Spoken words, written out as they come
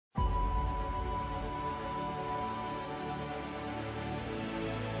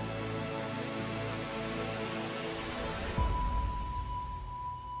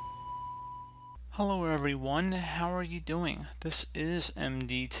Hello everyone, how are you doing? This is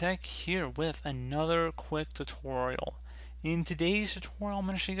MD Tech here with another quick tutorial. In today's tutorial, I'm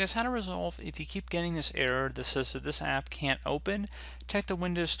going to show you guys how to resolve if you keep getting this error that says that this app can't open. Check the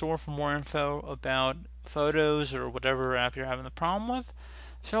Windows Store for more info about photos or whatever app you're having the problem with.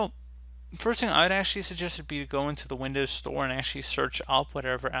 So, first thing I'd actually suggest would be to go into the Windows Store and actually search up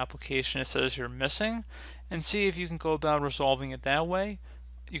whatever application it says you're missing and see if you can go about resolving it that way.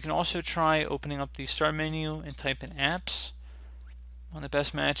 You can also try opening up the start menu and type in apps. On the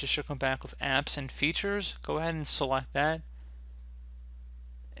best match, it should come back with apps and features. Go ahead and select that.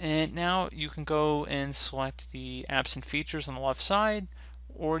 And now you can go and select the apps and features on the left side,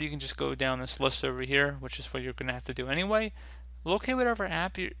 or you can just go down this list over here, which is what you're going to have to do anyway. Locate whatever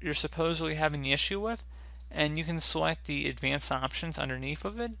app you're supposedly having the issue with, and you can select the advanced options underneath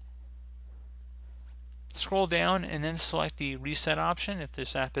of it. Scroll down and then select the reset option. If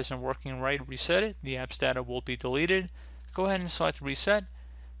this app isn't working right, reset it. The app's data will be deleted. Go ahead and select reset.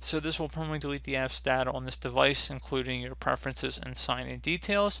 So this will permanently delete the app's data on this device, including your preferences and sign-in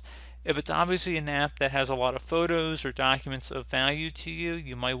details. If it's obviously an app that has a lot of photos or documents of value to you,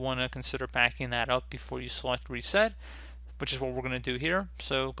 you might want to consider backing that up before you select reset, which is what we're going to do here.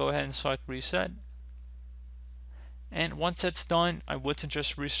 So go ahead and select reset. And once that's done, I would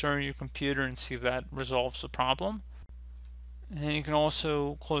suggest restarting your computer and see if that resolves the problem. And you can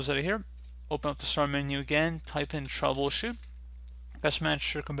also close out of here, open up the start menu again, type in troubleshoot. Best match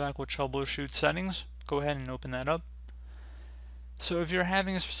should come back with troubleshoot settings. Go ahead and open that up. So if you're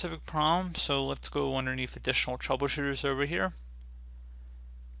having a specific problem, so let's go underneath additional troubleshooters over here.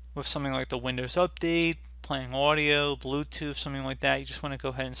 With something like the Windows Update, playing audio, Bluetooth, something like that, you just want to go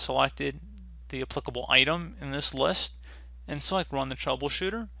ahead and select it, the applicable item in this list, and select run the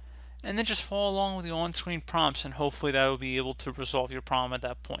troubleshooter, and then just follow along with the on-screen prompts, and hopefully that will be able to resolve your problem at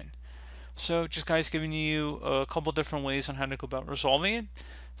that point. So just guys giving you a couple different ways on how to go about resolving it.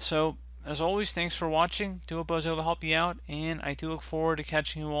 So as always, thanks for watching. Do hope I was able to help you out, and I do look forward to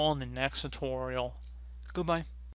catching you all in the next tutorial. Goodbye.